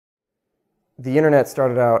The internet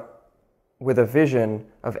started out with a vision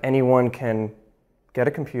of anyone can get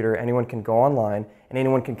a computer, anyone can go online, and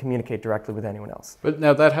anyone can communicate directly with anyone else. But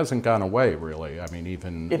now that hasn't gone away, really. I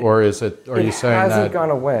mean, or is it, are you saying that? It hasn't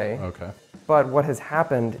gone away. Okay. But what has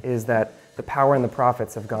happened is that the power and the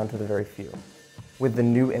profits have gone to the very few with the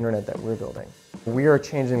new internet that we're building. We are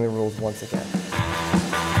changing the rules once again.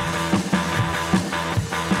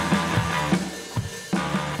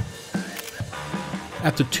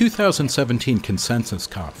 At the 2017 Consensus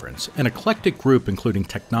Conference, an eclectic group including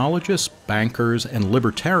technologists, bankers, and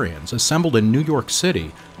libertarians assembled in New York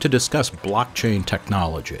City to discuss blockchain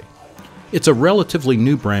technology. It's a relatively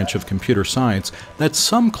new branch of computer science that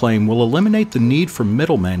some claim will eliminate the need for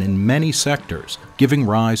middlemen in many sectors, giving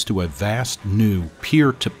rise to a vast new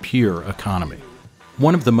peer-to-peer economy.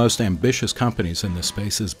 One of the most ambitious companies in this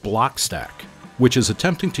space is Blockstack, which is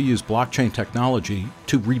attempting to use blockchain technology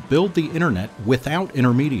to rebuild the internet without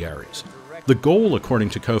intermediaries. The goal, according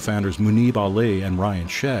to co-founders Muneeb Ali and Ryan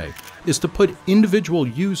Shea, is to put individual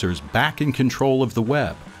users back in control of the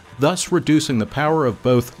web, thus reducing the power of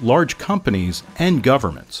both large companies and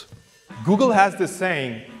governments. Google has this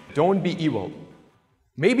saying, don't be evil.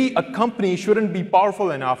 Maybe a company shouldn't be powerful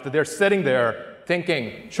enough that they're sitting there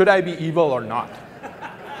thinking, should I be evil or not?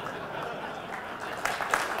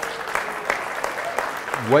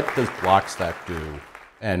 What does Blockstack do,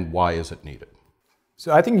 and why is it needed?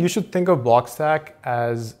 So I think you should think of Blockstack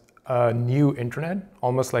as a new internet,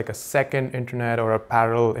 almost like a second internet or a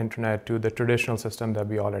parallel internet to the traditional system that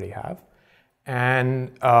we already have.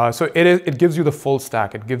 And so it gives you the full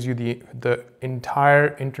stack. It gives you the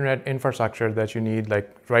entire internet infrastructure that you need,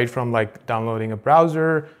 like right from like downloading a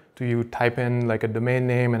browser to you type in like a domain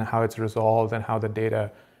name and how it's resolved and how the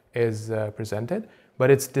data is presented. But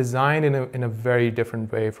it's designed in a very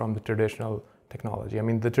different way from the traditional technology. I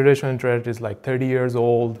mean, the traditional internet is like 30 years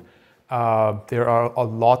old. There are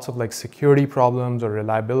lots of like security problems or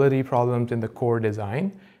reliability problems in the core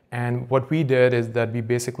design. And what we did is that we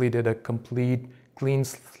basically did a complete clean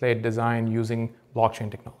slate design using blockchain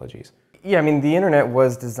technologies. Yeah, I mean, the internet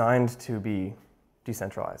was designed to be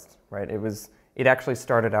decentralized, right? It actually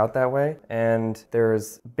started out that way, and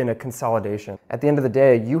there's been a consolidation. At the end of the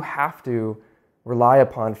day, you have to rely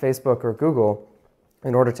upon Facebook or Google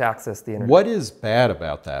in order to access the internet. What is bad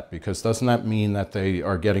about that? Because doesn't that mean that they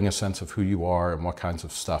are getting a sense of who you are and what kinds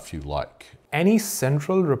of stuff you like? Any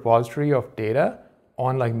central repository of data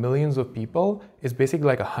on like millions of people is basically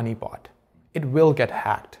like a honeypot. It will get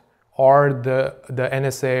hacked, or the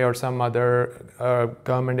NSA or some other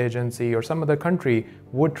government agency or some other country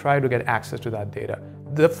would try to get access to that data.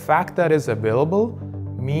 The fact that it's available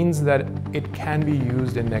means that it can be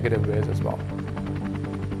used in negative ways as well.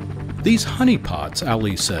 These honeypots,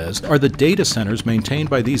 Ali says, are the data centers maintained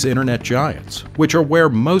by these internet giants, which are where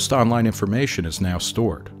most online information is now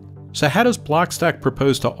stored. So how does Blockstack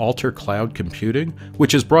propose to alter cloud computing,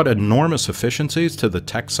 which has brought enormous efficiencies to the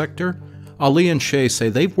tech sector? Ali and Shea say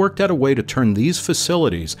they've worked out a way to turn these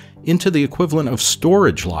facilities into the equivalent of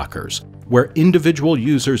storage lockers, where individual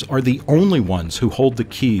users are the only ones who hold the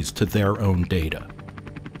keys to their own data.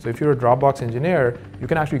 So if you're a Dropbox engineer, you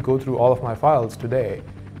can actually go through all of my files today.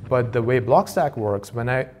 But the way Blockstack works, when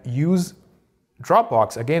I use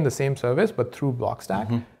Dropbox, again, the same service, but through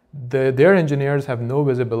Blockstack, their engineers have no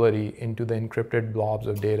visibility into the encrypted blobs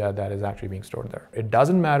of data that is actually being stored there. It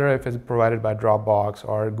doesn't matter if it's provided by Dropbox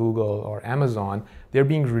or Google or Amazon, they're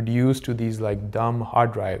being reduced to these like dumb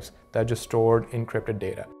hard drives that just stored encrypted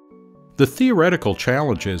data. The theoretical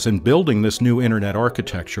challenges in building this new internet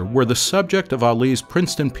architecture were the subject of Ali's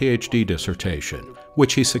Princeton PhD dissertation,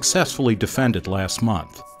 which he successfully defended last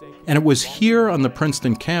month. And it was here on the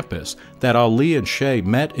Princeton campus that Ali and Shea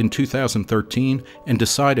met in 2013 and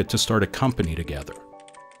decided to start a company together.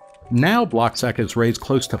 Now Blockstack has raised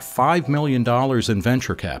close to $5 million in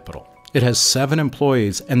venture capital. It has 7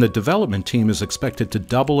 employees, and the development team is expected to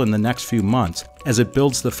double in the next few months as it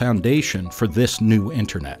builds the foundation for this new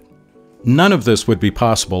internet. None of this would be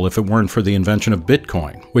possible if it weren't for the invention of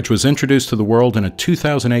Bitcoin, which was introduced to the world in a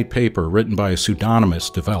 2008 paper written by a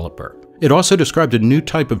pseudonymous developer. It also described a new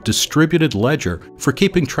type of distributed ledger for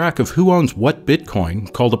keeping track of who owns what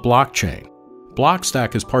Bitcoin, called a blockchain.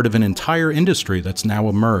 Blockstack is part of an entire industry that's now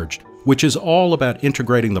emerged, which is all about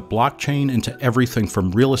integrating the blockchain into everything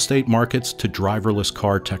from real estate markets to driverless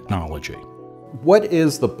car technology. What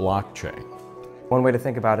is the blockchain? One way to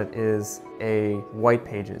think about it is a white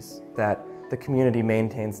pages that the community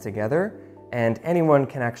maintains together, and anyone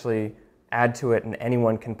can actually add to it and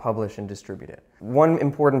anyone can publish and distribute it. One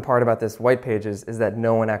important part about this white pages is that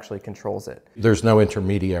no one actually controls it. There's no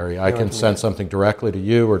intermediary. I can send something directly to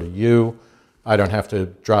you or to you, I don't have to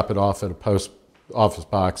drop it off at a post office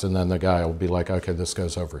box and then the guy will be like, okay, this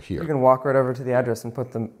goes over You here. can walk right over to the address and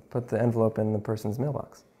put the envelope in the person's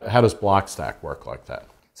mailbox. How does Blockstack work like that?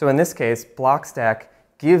 So in this case, Blockstack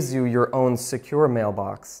gives you your own secure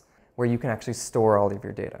mailbox where you can actually store all of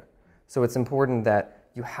your data. So it's important that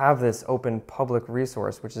you have this open public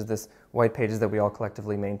resource, which is this white pages that we all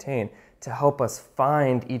collectively maintain, to help us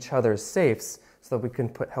find each other's safes so that we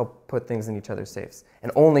can help put things in each other's safes.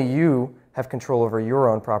 And only you have control over your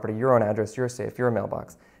own property, your own address, your safe, your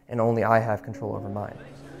mailbox, and only I have control over mine.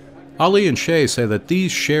 Ali and Shay say that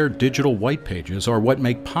these shared digital white pages are what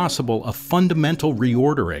make possible a fundamental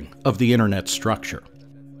reordering of the internet structure.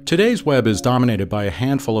 Today's web is dominated by a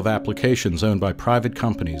handful of applications owned by private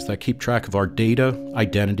companies that keep track of our data,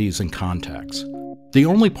 identities, and contacts. The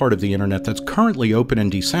only part of the internet that's currently open and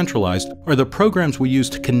decentralized are the programs we use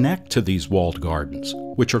to connect to these walled gardens,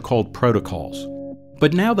 which are called protocols.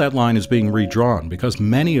 But now that line is being redrawn because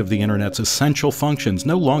many of the internet's essential functions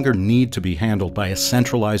no longer need to be handled by a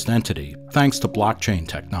centralized entity, thanks to blockchain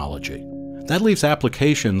technology. That leaves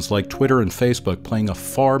applications like Twitter and Facebook playing a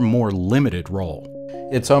far more limited role.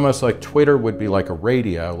 It's almost like Twitter would be like a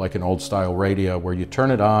radio, like an old style radio, where you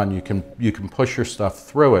turn it on, you can push your stuff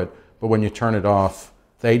through it, but when you turn it off,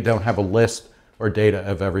 they don't have a list or data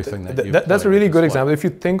of everything that you That's a really good example. If you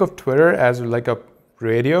think of Twitter as like a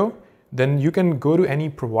radio, then you can go to any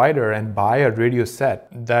provider and buy a radio set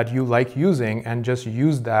that you like using and just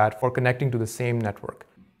use that for connecting to the same network,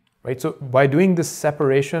 right? So by doing this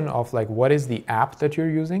separation of like what is the app that you're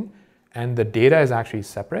using and the data is actually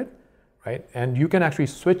separate, right? And you can actually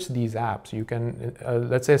switch these apps. You can,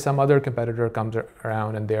 let's say some other competitor comes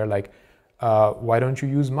around and they're like, why don't you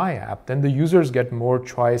use my app? Then the users get more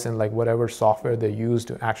choice in like whatever software they use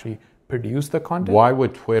to actually produce the content. Why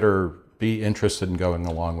would Twitter be interested in going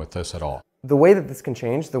along with this at all? The way that this can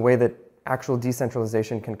change, the way that actual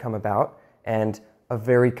decentralization can come about, and a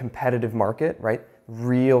very competitive market, right?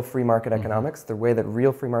 Real free market economics, the way that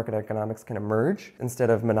real free market economics can emerge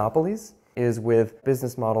instead of monopolies is with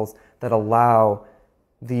business models that allow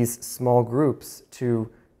these small groups to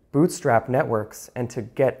bootstrap networks and to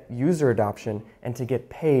get user adoption and to get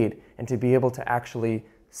paid and to be able to actually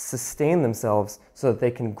sustain themselves so that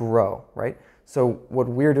they can grow, right? So what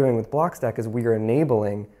we're doing with Blockstack is we are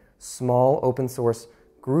enabling small open source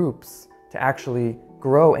groups to actually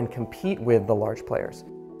grow and compete with the large players.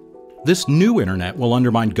 This new internet will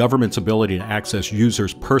undermine government's ability to access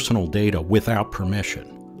users' personal data without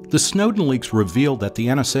permission. The Snowden leaks revealed that the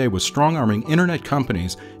NSA was strong-arming internet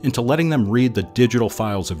companies into letting them read the digital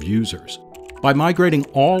files of users. By migrating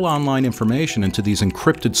all online information into these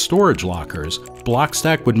encrypted storage lockers,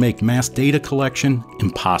 Blockstack would make mass data collection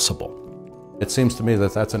impossible. It seems to me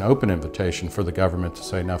that that's an open invitation for the government to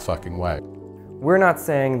say, no fucking way. We're not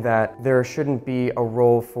saying that there shouldn't be a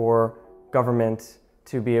role for government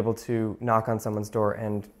to be able to knock on someone's door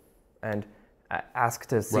and ask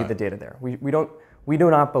to see the data there. We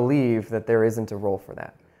do not believe that there isn't a role for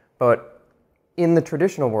that. But in the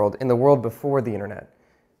traditional world, in the world before the internet,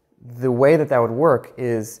 the way that would work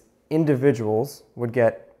is individuals would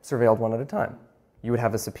get surveilled one at a time. You would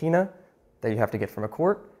have a subpoena that you have to get from a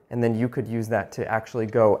court, and then you could use that to actually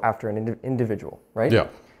go after an individual, right? Yeah.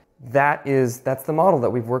 That's the model that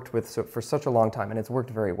we've worked with for such a long time, and it's worked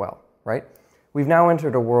very well, right? We've now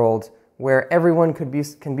entered a world where everyone can be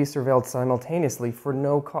surveilled simultaneously for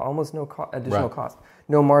almost no additional cost,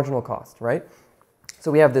 no marginal cost, right?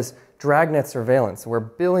 So we have this dragnet surveillance where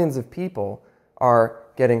billions of people are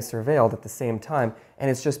getting surveilled at the same time,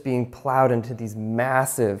 and it's just being plowed into these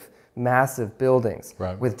massive buildings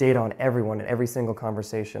with data on everyone and every single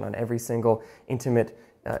conversation, on every single intimate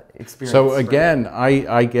experience. So again,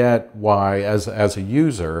 I get why, as a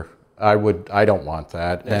user, I don't want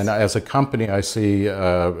that. Yes. And as a company, I see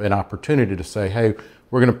an opportunity to say, hey,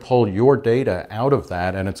 we're going to pull your data out of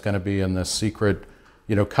that, and it's going to be in this secret,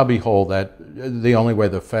 cubbyhole that the only way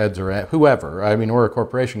the feds or whoever, or a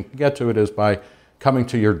corporation can get to it is by coming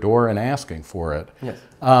to your door and asking for it. Yes.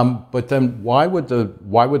 But then why would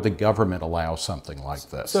the government allow something like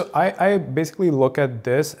this? So I basically look at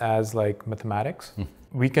this as like mathematics.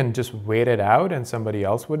 We can just wait it out and somebody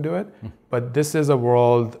else would do it. But this is a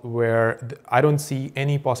world where I don't see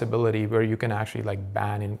any possibility where you can actually like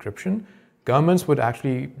ban encryption. Governments would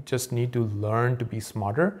actually just need to learn to be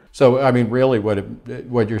smarter. So, really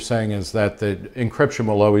what you're saying is that the encryption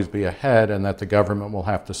will always be ahead and that the government will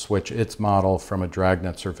have to switch its model from a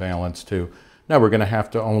dragnet surveillance to, no, we're going to have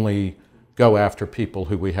to only go after people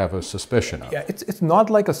who we have a suspicion of. Yeah, it's not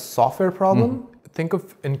like a software problem. Think of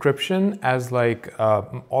encryption as like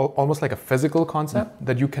almost like a physical concept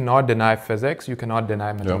that you cannot deny physics, you cannot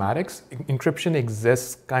deny mathematics. Encryption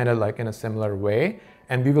exists kind of like in a similar way,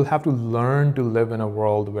 and we will have to learn to live in a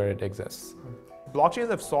world where it exists. Blockchains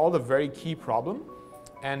have solved a very key problem,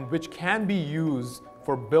 and which can be used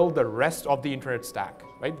for build the rest of the internet stack.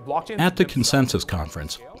 Right? At the Consensus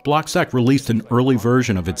Conference, Blockstack released an early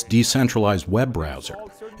version of its decentralized web browser,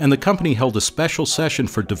 and the company held a special session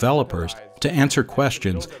for developers to answer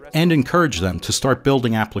questions and encourage them to start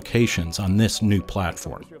building applications on this new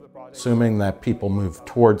platform. Assuming that people move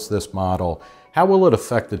towards this model, how will it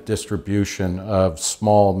affect the distribution of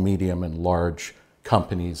small, medium, and large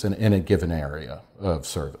companies in a given area of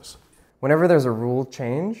service? Whenever there's a rule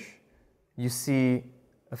change, you see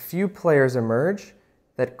a few players emerge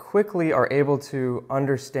that quickly are able to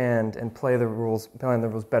understand and play the rules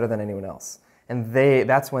better than anyone else. And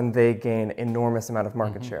that's when they gain enormous amount of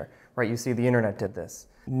market share, right? You see the internet did this.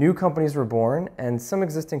 New companies were born, and some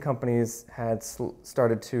existing companies had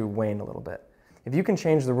started to wane a little bit. If you can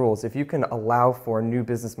change the rules, if you can allow for new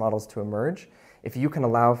business models to emerge, if you can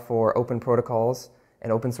allow for open protocols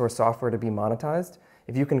and open source software to be monetized,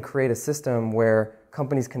 if you can create a system where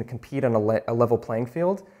companies can compete on a level playing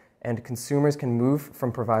field and consumers can move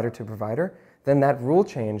from provider to provider, then that rule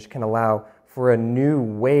change can allow for a new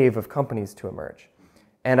wave of companies to emerge.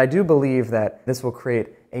 And I do believe that this will create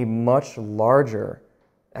a much larger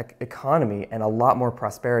economy and a lot more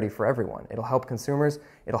prosperity for everyone. It'll help consumers,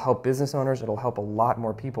 it'll help business owners, it'll help a lot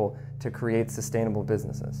more people to create sustainable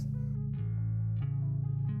businesses.